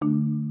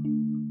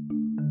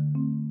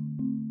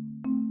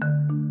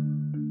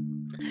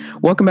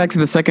Welcome back to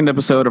the second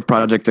episode of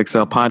Project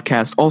Excel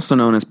podcast, also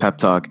known as Pep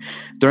Talk.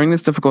 During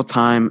this difficult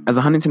time, as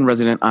a Huntington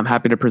resident, I'm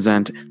happy to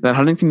present that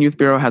Huntington Youth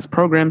Bureau has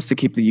programs to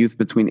keep the youth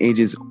between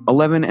ages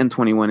 11 and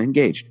 21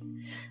 engaged.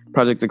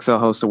 Project Excel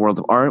hosts a World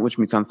of Art, which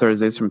meets on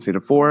Thursdays from 3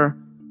 to 4,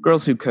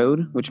 Girls Who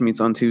Code, which meets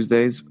on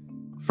Tuesdays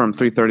from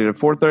 3:30 to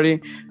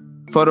 4:30,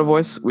 Photo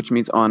Voice, which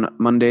meets on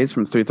Mondays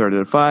from 3:30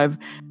 to 5.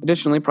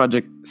 Additionally,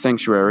 Project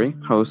Sanctuary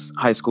hosts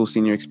High School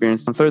Senior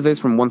Experience on Thursdays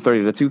from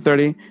 1:30 to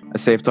 2:30, a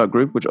Safe Talk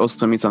group, which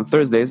also meets on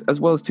Thursdays,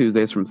 as well as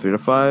Tuesdays from 3 to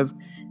 5,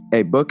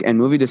 a book and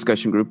movie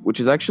discussion group,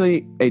 which is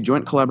actually a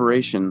joint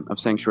collaboration of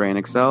Sanctuary and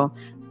Excel,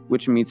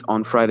 which meets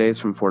on Fridays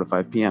from 4 to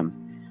 5 p.m.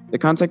 The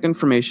contact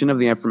information of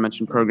the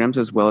aforementioned programs,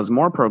 as well as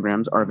more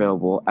programs, are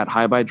available at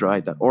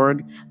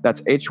hybydry.org.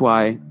 That's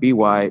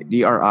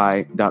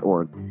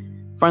hybydri.org.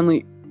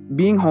 Finally,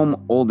 being home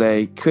all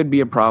day could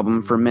be a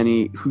problem for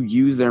many who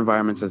use their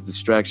environments as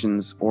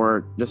distractions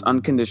or just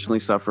unconditionally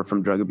suffer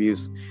from drug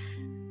abuse.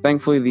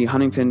 Thankfully, the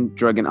Huntington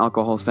Drug and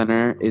Alcohol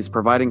Center is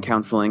providing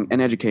counseling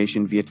and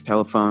education via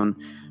telephone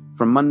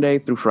from Monday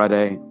through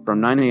Friday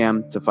from 9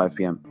 a.m. to 5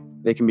 p.m.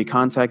 They can be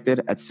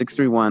contacted at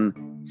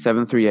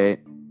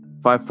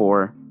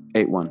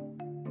 631-738-5481.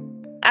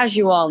 As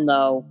you all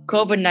know,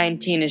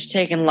 COVID-19 has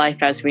taken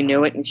life as we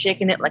knew it and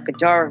shaken it like a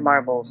jar of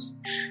marbles.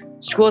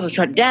 Schools are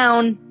shut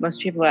down,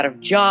 most people are out of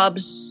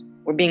jobs,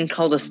 we're being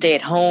told to stay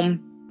at home,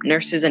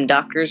 nurses and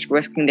doctors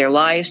risking their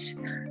lives.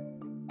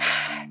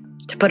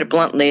 To put it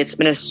bluntly, it's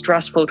been a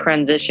stressful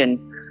transition,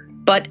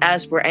 but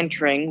as we're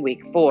entering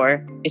week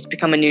 4, it's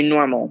become a new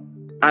normal.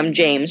 I'm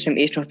James from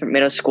East Northrop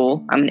Middle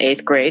School. I'm in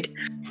 8th grade.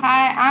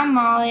 Hi, I'm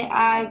Molly.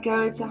 I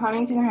go to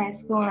Huntington High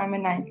School and I'm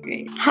in 9th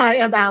grade. Hi,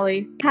 I'm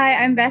Allie.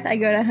 Hi, I'm Beth. I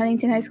go to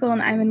Huntington High School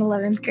and I'm in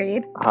 11th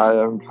grade. Hi,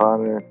 I'm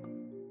Connor.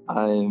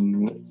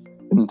 I'm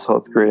in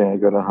 12th grade and I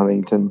go to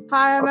Huntington.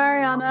 Hi, I'm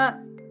Ariana.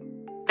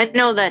 I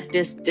know that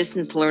this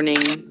distance learning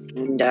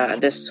and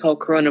this whole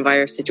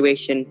coronavirus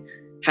situation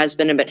has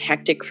been a bit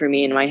hectic for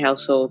me in my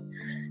household.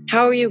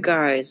 How are you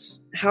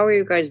guys? How are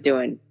you guys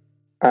doing?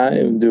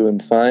 I'm doing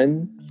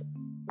fine,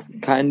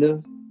 kind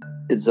of.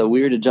 It's a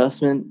weird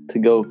adjustment to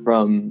go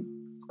from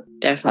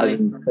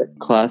having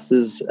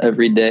classes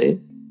every day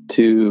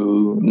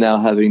to now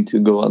having to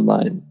go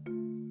online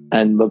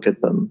and look at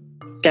them.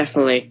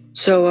 Definitely.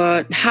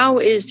 So, how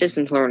is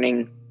distance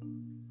learning?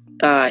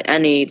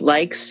 Any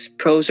likes,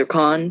 pros or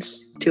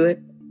cons to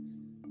it?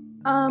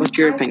 What's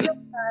your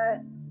opinion?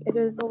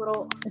 It's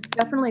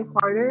definitely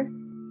harder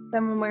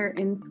than when we're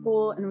in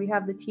school and we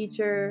have the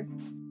teacher,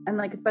 and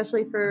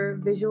especially for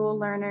visual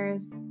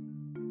learners.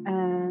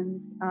 And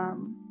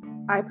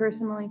I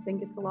personally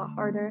think it's a lot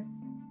harder.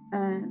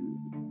 And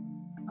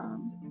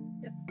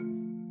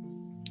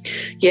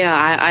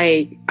yeah,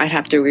 I'd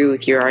have to agree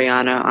with you,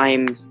 Ariana.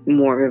 I'm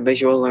more of a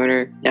visual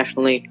learner,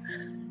 definitely.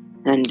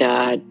 And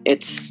I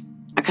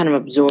kind of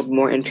absorb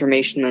more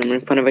information when I'm in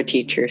front of a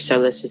teacher,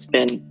 so this has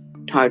been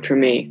hard for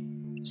me.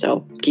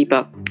 So keep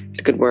up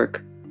the good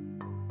work.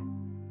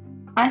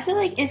 I feel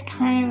like it's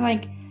kind of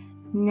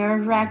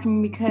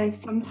nerve-wracking because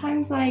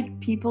sometimes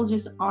people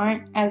just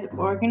aren't as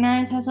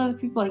organized as other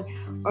people.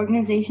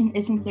 Organization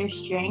isn't their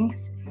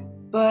strengths,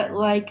 but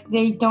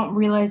they don't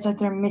realize that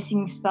they're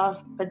missing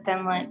stuff. But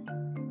then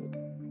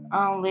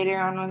later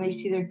on when they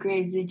see their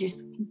grades,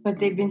 but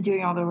they've been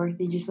doing all the work,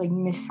 they just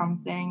miss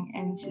something,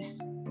 and it's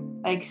just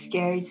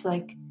scary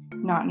to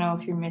not know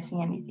if you're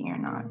missing anything or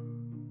not.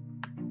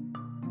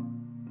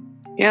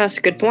 Yeah, that's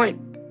a good point.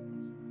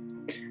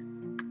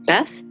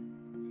 Beth?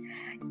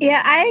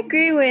 Yeah, I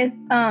agree with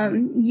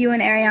you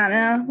and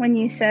Ariana when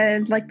you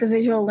said the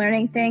visual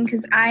learning thing,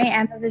 because I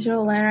am a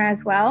visual learner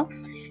as well,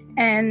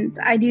 and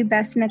I do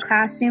best in a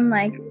classroom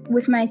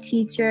with my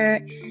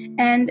teacher,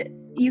 and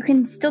you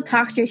can still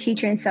talk to your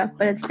teacher and stuff,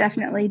 but it's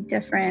definitely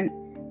different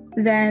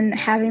than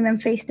having them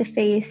face to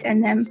face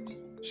and them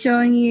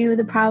showing you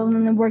the problem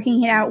and then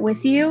working it out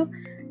with you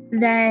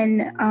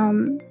than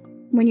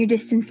when you're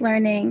distance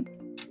learning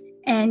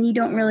and you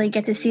don't really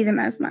get to see them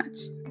as much.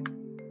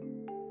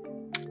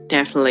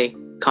 Definitely.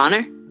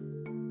 Connor?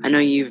 I know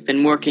you've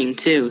been working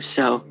too,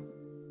 so...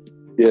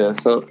 Yeah,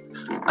 so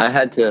I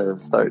had to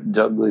start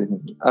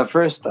juggling. At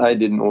first, I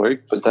didn't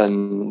work, but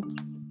then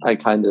I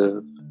kind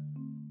of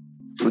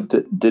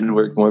did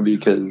work more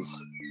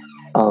because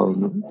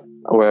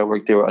where I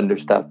worked, they were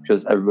understaffed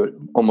because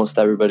almost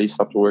everybody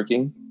stopped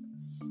working.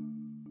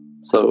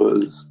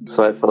 So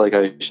I felt like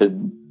I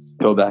should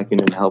go back in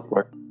and help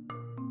work.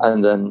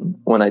 And then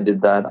when I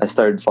did that, I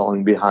started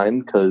falling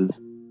behind because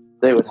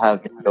they would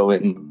have me go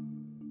in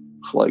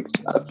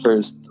at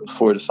first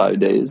 4 to 5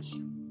 days.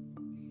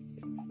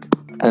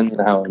 And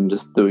now I'm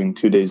just doing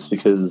 2 days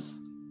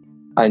because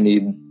I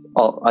need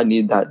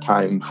that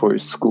time for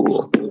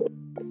school.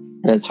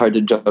 And it's hard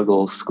to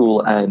juggle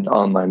school and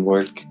online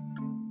work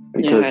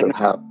because of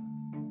how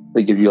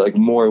they give you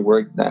more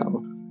work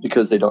now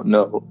because they don't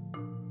know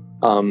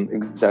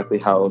exactly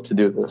how to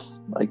do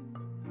this.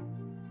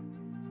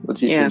 The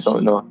teachers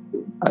don't know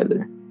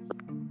either.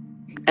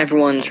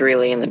 Everyone's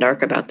really in the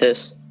dark about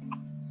this.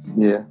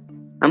 Yeah.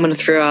 I'm going to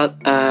throw out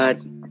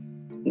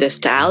this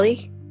to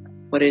Allie.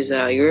 What is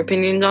your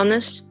opinions on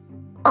this?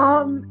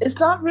 It's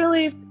not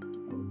really.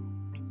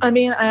 I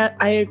mean,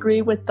 I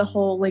agree with the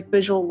whole like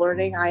visual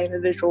learning. I am a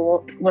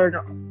visual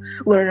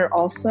learner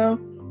also,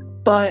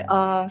 but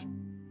I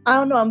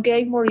don't know. I'm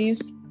getting more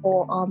used to the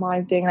whole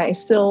online thing. And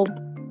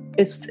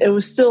it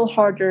was still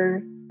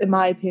harder, in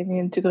my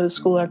opinion, to go to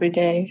school every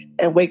day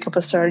and wake up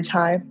a certain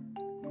time.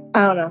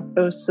 I don't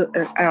know.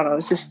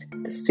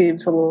 It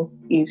seems a little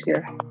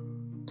easier.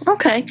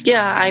 Okay,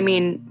 yeah. I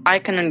mean, I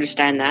can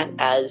understand that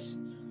as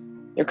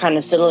you're kind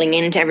of settling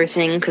into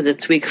everything because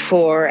it's week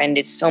 4 and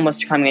it's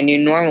almost becoming a new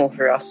normal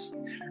for us.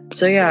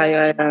 So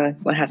yeah, I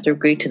would have to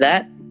agree to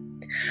that.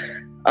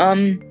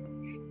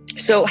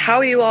 So how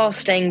are you all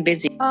staying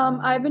busy?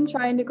 I've been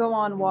trying to go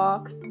on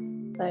walks,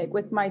 like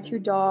with my 2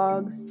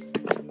 dogs,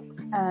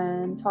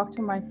 and talk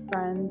to my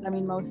friends. I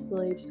mean,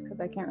 mostly just because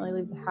I can't really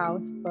leave the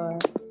house,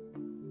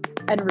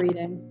 and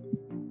reading.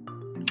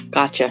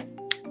 Gotcha.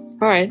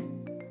 All right.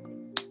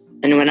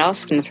 Anyone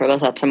else? Gonna throw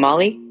that out to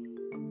Molly?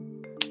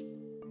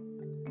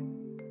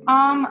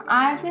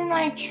 I've been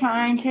like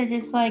trying to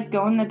just like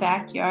go in the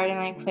backyard and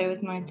like play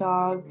with my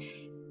dog,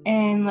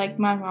 and like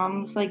my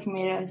mom's like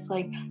made us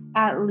like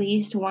at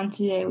least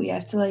once a day we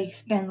have to like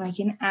spend like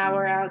an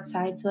hour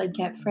outside to like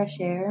get fresh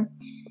air,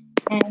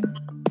 and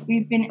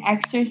we've been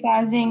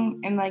exercising,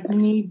 and like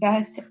me,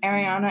 Beth,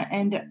 Ariana,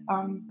 and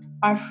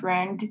our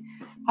friend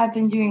have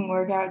been doing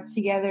workouts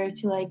together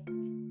to like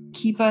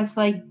keep us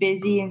like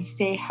busy and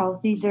stay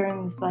healthy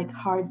during this like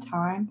hard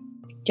time.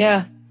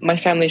 Yeah. My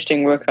family's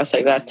doing workouts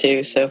like that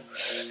too, so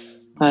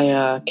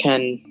I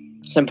can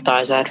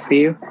sympathize that for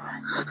you.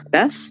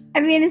 Beth?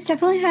 I mean, it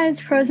definitely has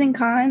pros and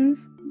cons.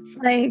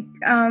 Like,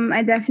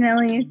 I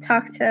definitely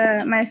talk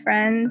to my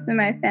friends and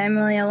my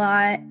family a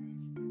lot.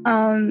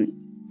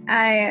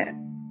 I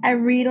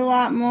read a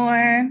lot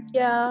more.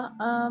 Yeah,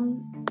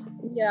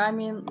 I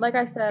mean, like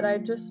I said,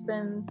 I've just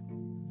been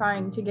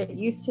trying to get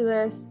used to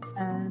this,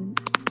 and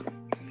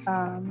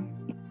I'm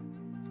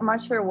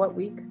not sure what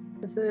week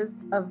this is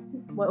of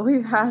what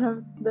we've had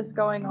of this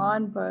going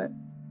on, but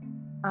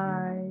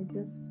I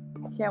just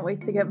can't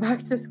wait to get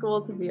back to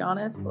school, to be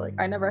honest. Like,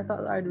 I never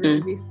thought I'd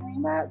really be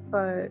saying that,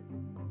 but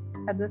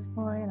at this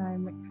point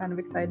I'm kind of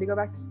excited to go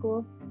back to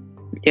school.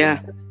 Yeah.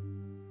 Just to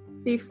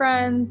see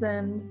friends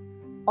and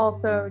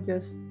also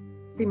just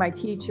see my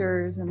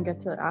teachers and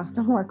get to ask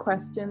them more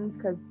questions,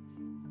 because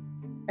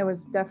it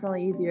was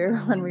definitely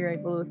easier when we were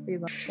able to see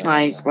them. So.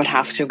 I would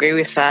have to agree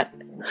with that.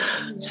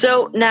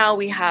 So now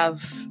we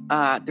have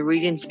the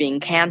Regents being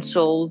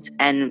canceled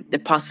and the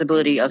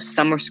possibility of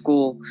summer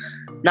school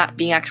not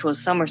being actual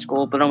summer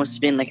school, but almost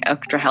being like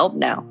extra help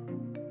now.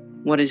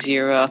 What is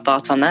your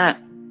thoughts on that?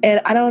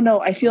 And I don't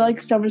know. I feel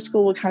like summer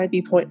school would kind of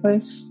be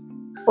pointless.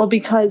 Well,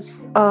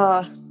 because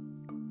I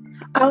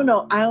don't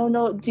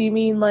know. Do you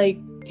mean like?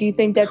 Do you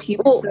think that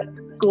people at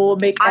school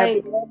make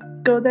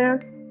everyone go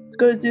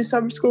to do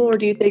summer school, or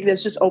do you think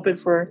it's just open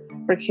for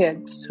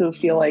kids who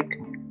feel like?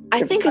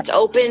 I think it's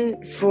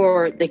open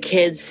for the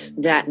kids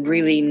that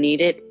really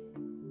need it,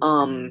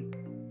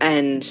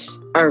 and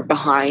are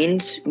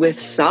behind with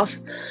stuff.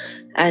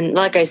 And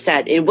like I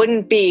said, it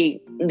wouldn't be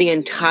the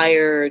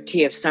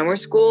entirety of summer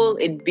school.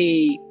 It'd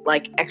be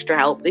like extra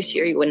help this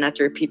year. You wouldn't have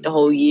to repeat the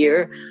whole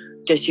year.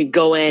 Just you'd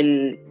go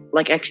in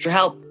like extra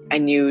help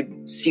and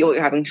you'd see what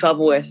you're having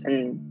trouble with,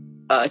 and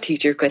a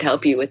teacher could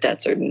help you with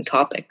that certain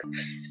topic.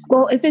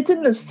 Well, if it's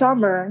in the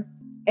summer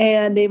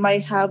and they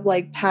might have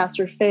like pass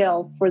or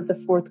fail for the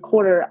 4th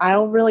quarter, I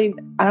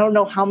don't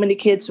know how many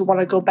kids would want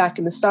to go back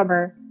in the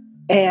summer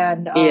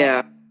and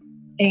to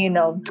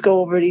go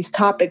over these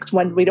topics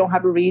when we don't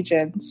have a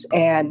Regents,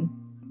 and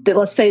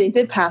let's say they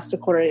did pass the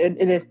quarter, and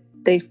if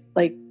they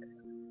like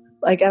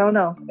I don't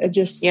know, it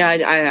just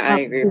I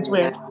agree with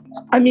weird. that.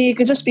 I mean, it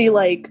could just be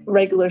like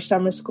regular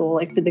summer school,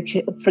 like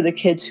for the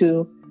kids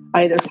who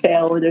either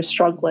fail or they're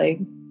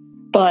struggling.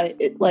 But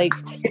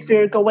if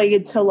you're going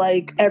into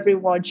like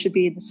everyone should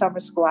be in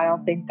summer school, I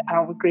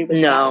don't agree with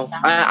that. No,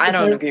 I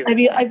don't agree with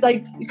that. I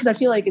mean, because I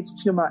feel like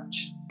it's too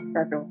much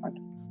for everyone.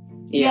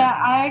 Yeah,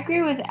 I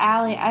agree with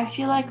Allie. I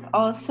feel like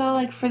also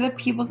like for the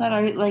people that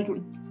are like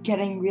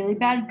getting really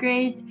bad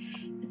grades,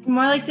 it's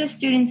more like the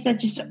students that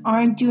just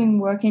aren't doing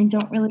work and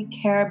don't really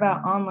care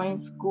about online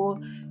school.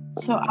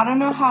 So I don't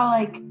know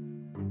how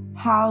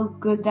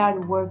good that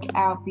would work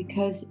out,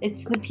 because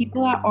it's the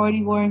people that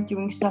already weren't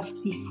doing stuff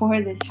before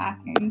this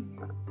happened.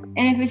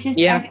 And if it's just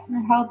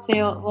extra help,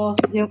 they'll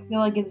feel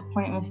like it's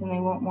pointless and they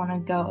won't want to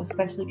go,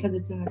 especially because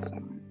it's in the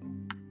summer.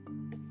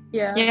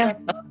 Yeah,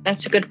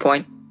 that's a good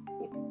point.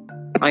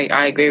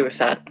 I agree with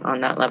that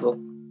on that level.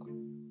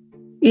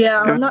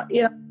 Yeah, I'm not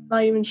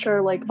even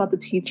sure like about the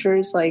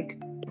teachers. Like,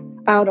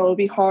 I don't know, it'd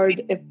be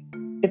hard if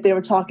they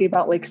were talking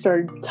about like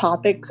certain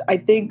topics. I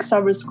think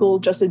summer school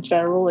just in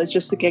general is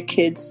just to get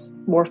kids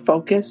more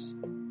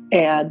focused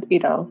and,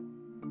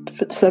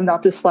 for them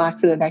not to slack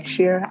for the next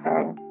year.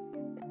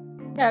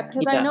 Yeah,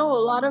 because I know a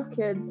lot of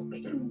kids,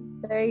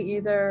 they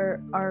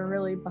either are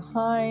really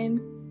behind,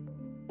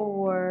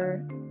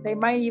 or they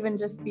might even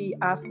just be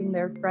asking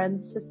their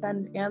friends to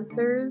send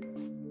answers.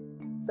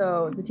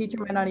 So the teacher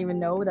might not even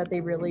know that they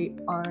really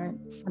aren't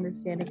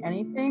understanding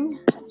anything,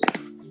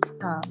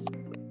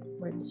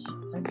 which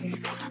I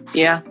think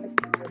Yeah.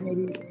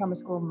 maybe summer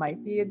school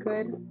might be a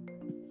good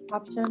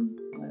option.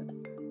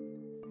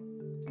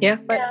 Yeah.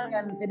 But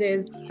again, it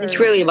is. It's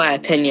really my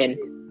opinion.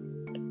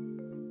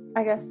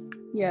 I guess,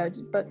 yeah,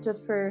 but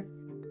just for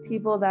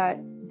people that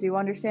do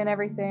understand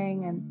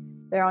everything and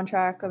they're on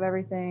track of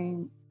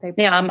everything. I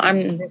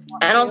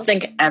don't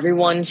think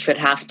everyone should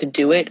have to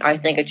do it. I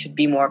think it should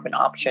be more of an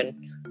option.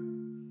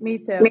 Me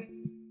too.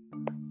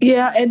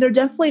 Yeah, and they're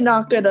definitely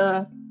not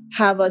gonna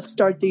have us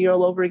start the year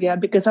all over again,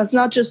 because that's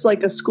not just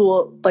like a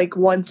school, like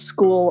one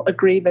school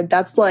agreement.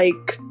 That's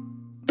like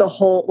the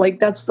whole, like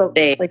that's the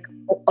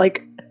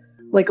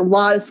like a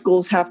lot of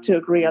schools have to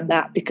agree on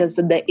that, because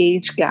then the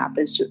age gap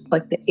is just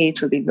like the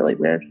age would be really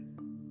weird.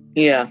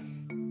 Yeah.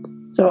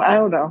 So I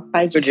don't know.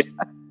 I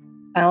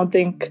don't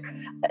think,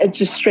 it's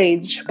just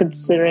strange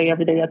considering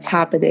everything that's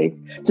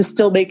happening to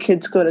still make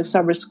kids go to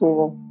summer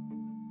school,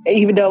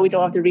 even though we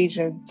don't have the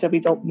region, so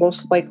we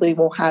most likely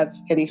won't have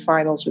any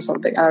finals or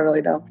something. I don't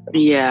really know.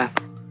 Yeah.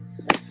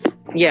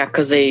 Yeah,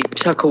 because they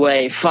took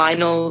away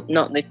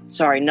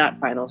not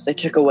finals. They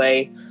took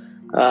away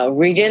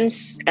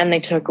regions, and they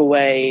took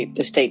away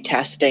the state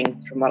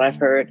testing, from what I've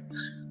heard.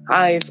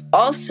 I've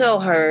also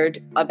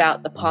heard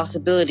about the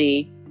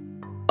possibility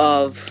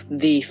of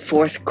the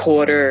fourth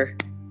quarter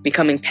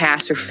becoming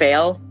pass or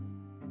fail.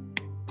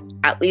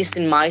 At least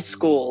in my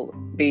school,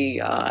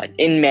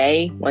 in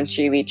May, once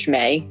you reach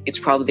May, it's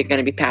probably going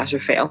to be pass or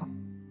fail.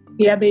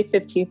 Yeah, May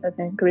 15th, I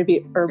think, or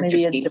maybe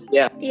 15th,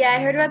 yeah. Yeah, I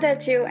heard about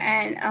that too,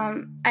 and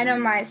I know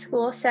my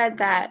school said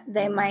that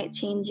they might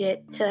change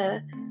it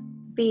to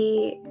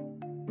be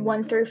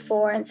 1 through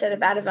 4 instead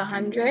of out of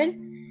 100,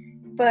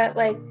 but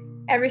like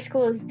every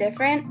school is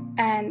different,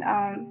 and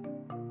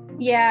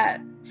yeah,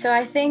 so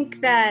I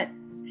think that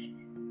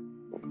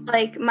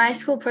like my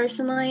school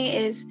personally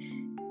is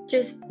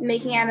just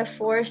making out of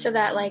 4 so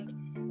that like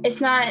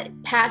it's not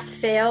pass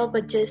fail,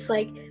 but just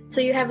like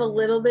so you have a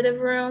little bit of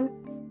room,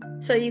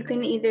 so you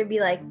can either be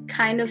like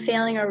kind of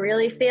failing or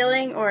really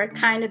failing, or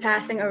kind of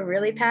passing or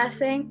really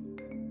passing.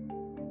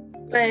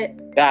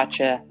 But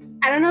gotcha.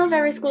 I don't know if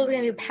every school is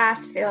going to do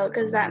pass fail,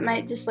 because that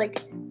might just like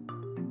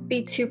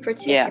be too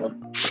particular.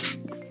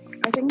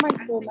 I think my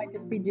school might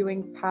just be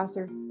doing pass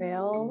or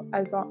fail.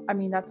 I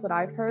mean, that's what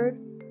I've heard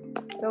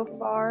so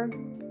far.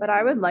 But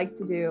I would like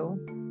to do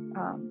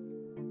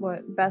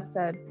what Beth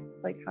said,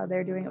 like how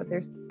they're doing it with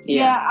their.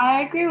 Yeah,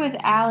 I agree with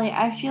Allie.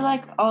 I feel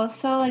like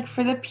also like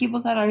for the people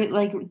that are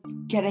like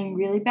getting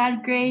really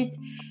bad grades,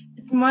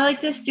 it's more like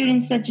the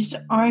students that just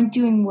aren't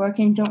doing work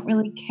and don't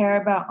really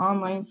care about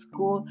online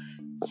school.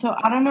 So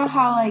I don't know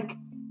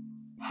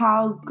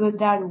how good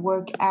that would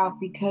work out,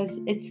 because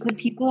it's the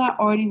people that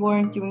already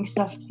weren't doing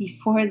stuff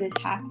before this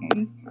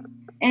happened.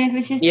 And if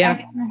it's just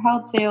extra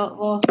help,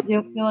 they'll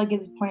feel like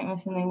it's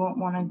pointless and they won't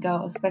want to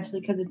go, especially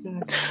because it's in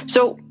this.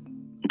 So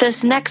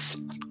this next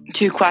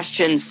 2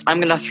 questions I'm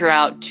going to throw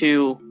out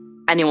to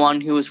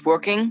anyone who is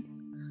working.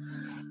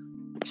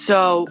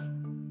 So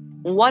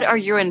what are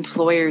your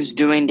employers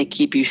doing to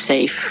keep you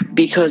safe?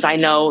 Because I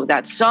know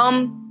that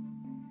some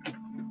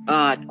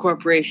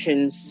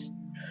corporations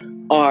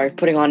are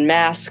putting on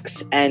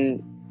masks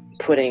and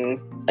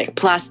putting like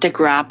plastic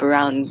wrap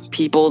around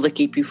people to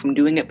keep you from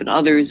doing it, but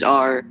others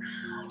are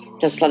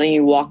just letting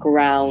you walk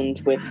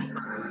around with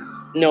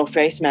no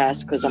face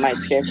mask because it might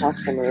scare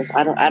customers.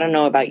 I don't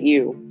know about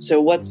you. So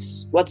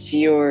what's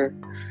your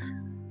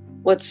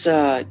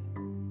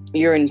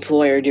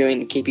employer doing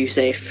to keep you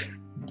safe?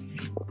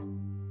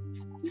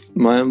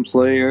 My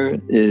employer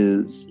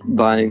is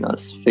buying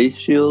us face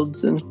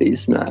shields and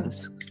face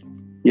masks.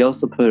 He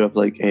also put up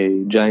like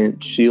a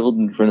giant shield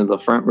in front of the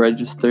front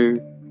register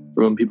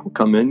for when people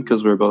come in,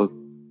 because we're both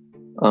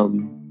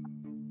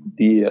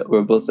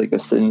we're both like a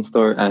sit-in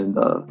store and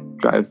a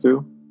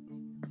drive-through.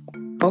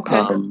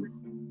 Okay.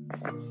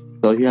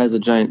 So he has a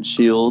giant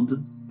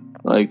shield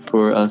like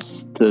for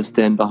us to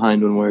stand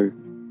behind when we're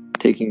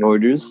taking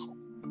orders.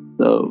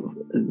 So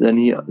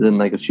then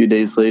like a few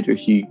days later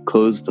he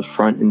closed the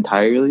front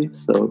entirely.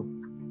 So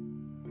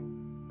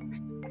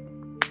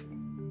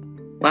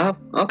wow.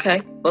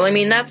 Okay. Well, I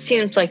mean, that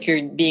seems like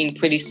you're being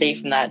pretty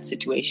safe in that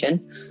situation.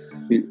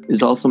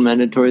 It's also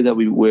mandatory that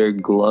we wear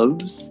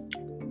gloves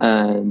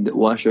and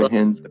wash our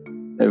hands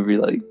every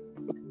like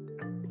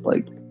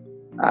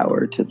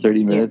hour to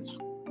 30 minutes.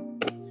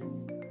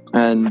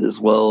 And as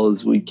well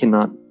as we can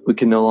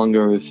no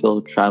longer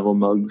refill travel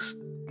mugs.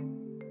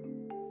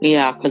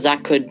 Yeah, because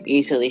that could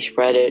easily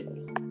spread it.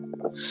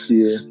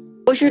 Yeah.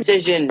 What was your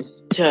decision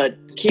to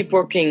keep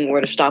working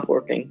or to stop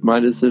working? My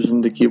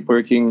decision to keep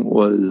working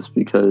was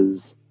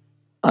because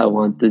I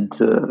wanted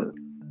to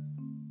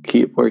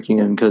keep working,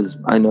 and because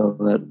I know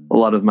that a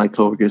lot of my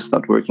coworkers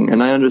stopped working,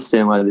 and I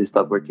understand why they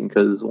stopped working,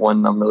 because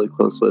one I'm really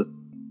close with,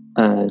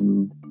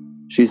 and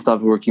she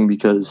stopped working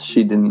because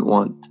she didn't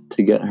want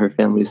to get her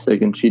family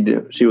sick, and she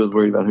was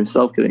worried about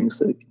herself getting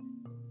sick,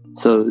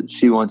 so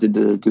she wanted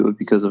to do it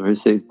because of her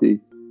safety.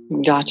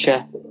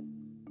 Gotcha.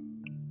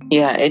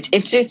 Yeah,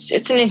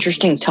 it's an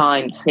interesting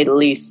time, to say the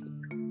least.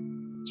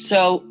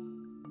 So,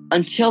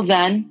 until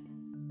then,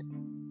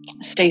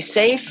 stay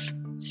safe,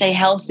 stay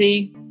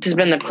healthy. This has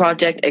been the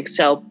Project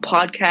Excel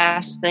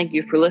podcast. Thank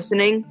you for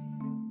listening.